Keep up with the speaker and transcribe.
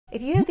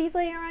If you have these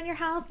laying around your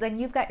house, then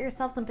you've got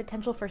yourself some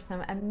potential for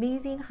some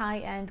amazing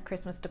high-end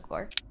Christmas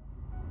decor.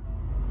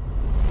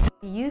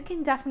 You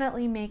can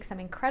definitely make some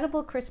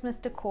incredible Christmas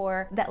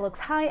decor that looks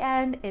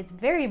high-end, is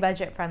very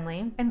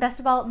budget-friendly, and best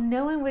of all,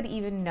 no one would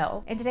even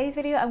know. In today's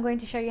video, I'm going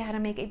to show you how to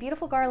make a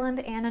beautiful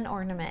garland and an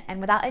ornament.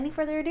 And without any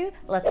further ado,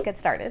 let's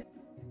get started.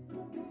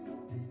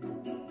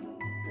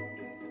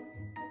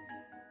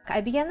 I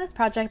began this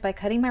project by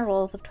cutting my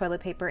rolls of toilet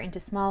paper into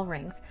small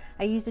rings.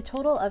 I used a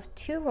total of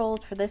 2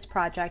 rolls for this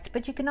project,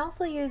 but you can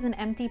also use an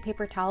empty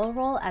paper towel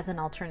roll as an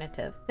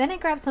alternative. Then I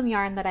grabbed some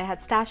yarn that I had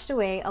stashed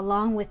away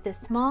along with this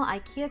small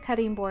IKEA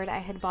cutting board I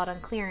had bought on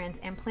clearance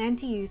and planned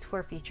to use for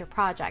a future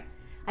project.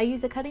 I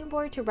used a cutting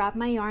board to wrap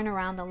my yarn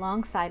around the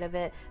long side of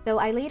it, though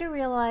I later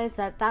realized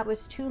that that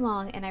was too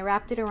long and I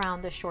wrapped it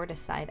around the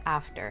shortest side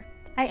after.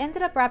 I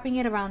ended up wrapping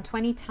it around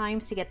 20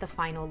 times to get the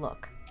final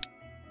look.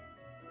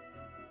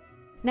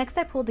 Next,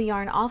 I pulled the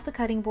yarn off the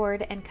cutting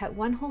board and cut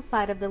one whole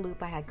side of the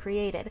loop I had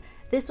created.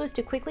 This was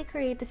to quickly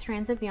create the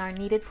strands of yarn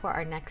needed for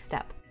our next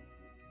step.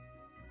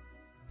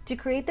 To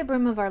create the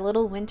brim of our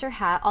little winter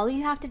hat, all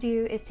you have to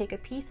do is take a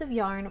piece of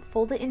yarn,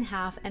 fold it in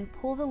half, and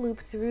pull the loop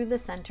through the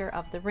center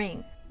of the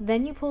ring.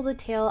 Then you pull the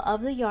tail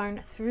of the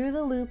yarn through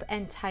the loop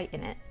and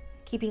tighten it,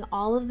 keeping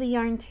all of the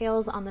yarn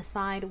tails on the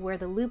side where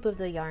the loop of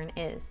the yarn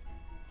is.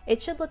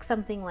 It should look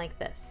something like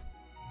this.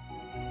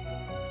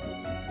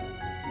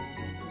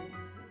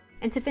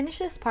 And to finish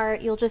this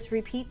part, you'll just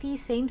repeat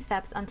these same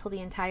steps until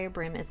the entire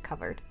brim is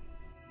covered.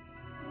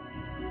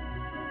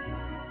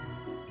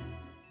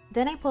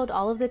 Then I pulled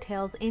all of the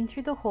tails in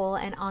through the hole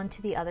and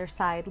onto the other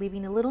side,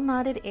 leaving a little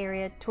knotted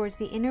area towards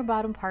the inner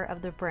bottom part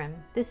of the brim.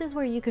 This is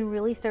where you can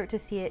really start to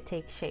see it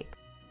take shape.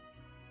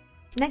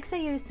 Next, I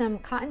used some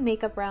cotton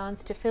makeup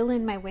rounds to fill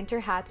in my winter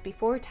hats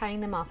before tying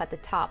them off at the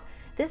top.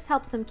 This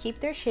helps them keep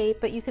their shape,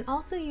 but you can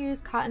also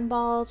use cotton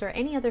balls or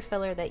any other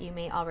filler that you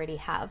may already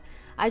have.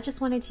 I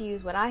just wanted to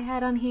use what I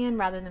had on hand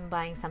rather than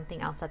buying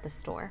something else at the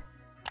store.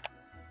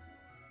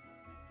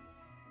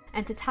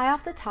 And to tie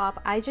off the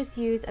top, I just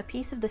used a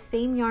piece of the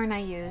same yarn I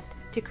used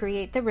to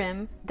create the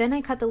rim. Then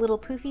I cut the little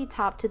poofy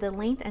top to the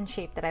length and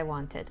shape that I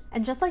wanted.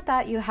 And just like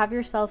that, you have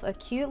yourself a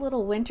cute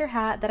little winter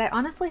hat that I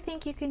honestly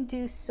think you can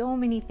do so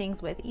many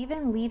things with,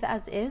 even leave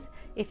as is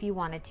if you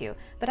wanted to.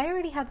 But I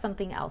already had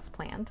something else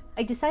planned.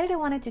 I decided I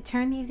wanted to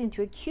turn these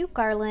into a cute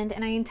garland,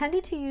 and I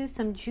intended to use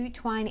some jute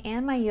twine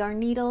and my yarn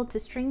needle to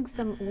string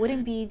some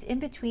wooden beads in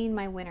between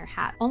my winter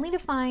hat, only to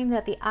find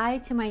that the eye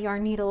to my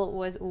yarn needle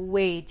was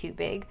way too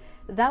big.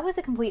 That was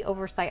a complete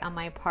oversight on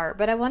my part,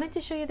 but I wanted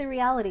to show you the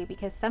reality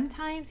because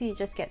sometimes you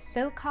just get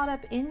so caught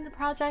up in the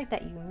project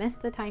that you miss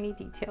the tiny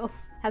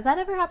details. Has that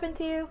ever happened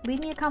to you?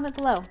 Leave me a comment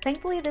below.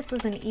 Thankfully, this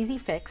was an easy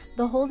fix.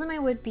 The holes in my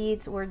wood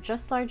beads were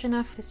just large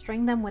enough to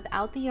string them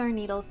without the yarn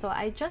needle, so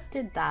I just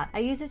did that. I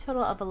used a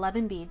total of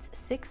 11 beads,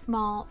 6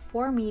 small,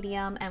 4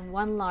 medium, and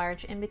 1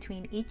 large in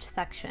between each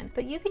section,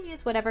 but you can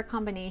use whatever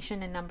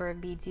combination and number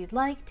of beads you'd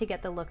like to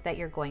get the look that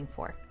you're going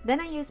for. Then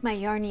I used my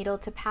yarn needle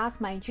to pass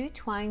my jute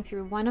twine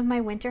through one of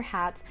my winter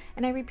hats,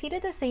 and I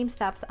repeated the same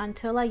steps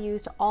until I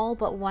used all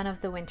but one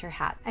of the winter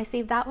hats. I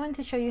saved that one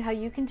to show you how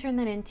you can turn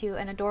that into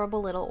an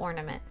adorable little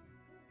ornament.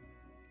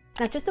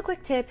 Now, just a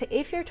quick tip,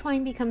 if your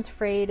twine becomes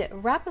frayed,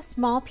 wrap a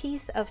small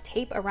piece of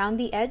tape around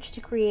the edge to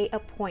create a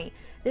point.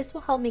 This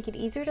will help make it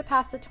easier to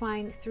pass the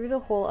twine through the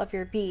hole of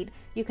your bead.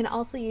 You can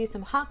also use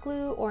some hot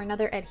glue or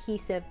another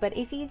adhesive, but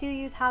if you do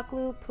use hot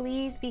glue,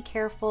 please be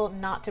careful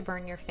not to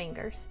burn your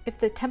fingers. If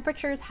the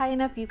temperature is high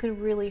enough, you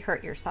can really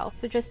hurt yourself,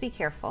 so just be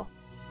careful.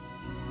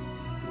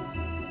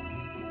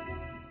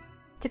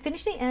 To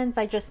finish the ends,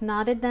 I just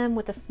knotted them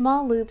with a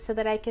small loop so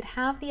that I could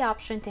have the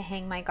option to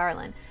hang my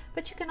garland,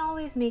 but you can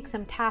always make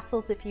some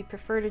tassels if you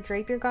prefer to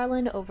drape your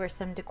garland over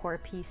some decor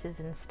pieces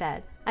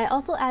instead. I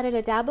also added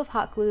a dab of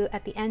hot glue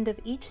at the end of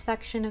each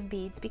section of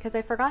beads because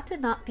I forgot to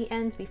knot the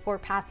ends before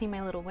passing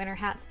my little winter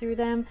hats through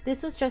them.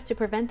 This was just to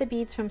prevent the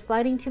beads from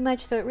sliding too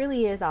much, so it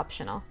really is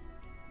optional.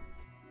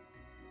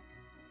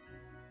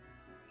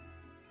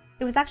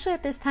 It was actually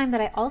at this time that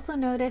I also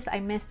noticed I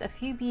missed a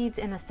few beads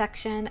in a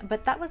section,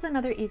 but that was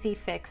another easy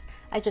fix.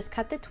 I just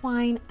cut the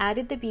twine,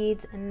 added the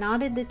beads,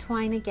 knotted the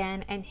twine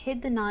again, and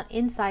hid the knot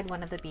inside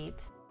one of the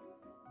beads.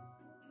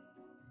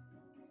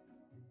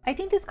 I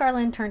think this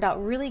garland turned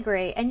out really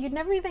great, and you'd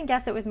never even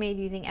guess it was made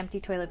using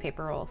empty toilet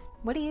paper rolls.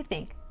 What do you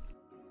think?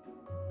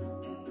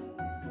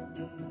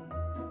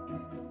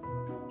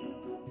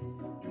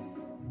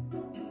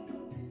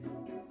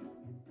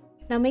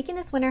 Now, making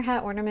this winter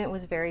hat ornament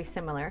was very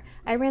similar.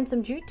 I ran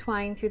some jute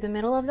twine through the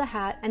middle of the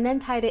hat and then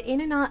tied it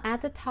in a knot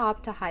at the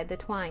top to hide the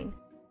twine.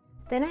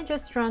 Then I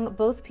just strung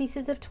both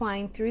pieces of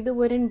twine through the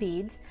wooden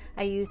beads.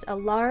 I used a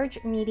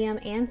large, medium,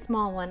 and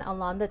small one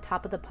along the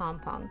top of the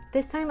pom-pom.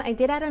 This time I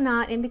did add a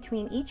knot in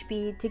between each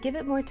bead to give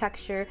it more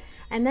texture,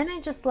 and then I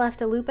just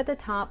left a loop at the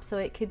top so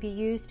it could be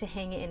used to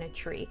hang it in a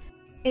tree.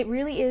 It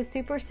really is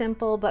super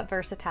simple but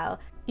versatile.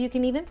 You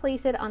can even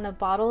place it on a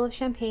bottle of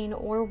champagne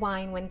or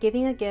wine when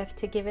giving a gift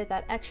to give it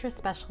that extra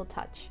special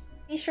touch.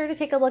 Be sure to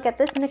take a look at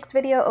this next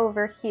video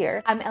over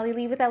here. I'm Ellie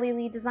Lee with Ellie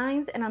Lee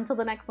Designs, and until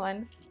the next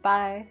one,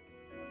 bye!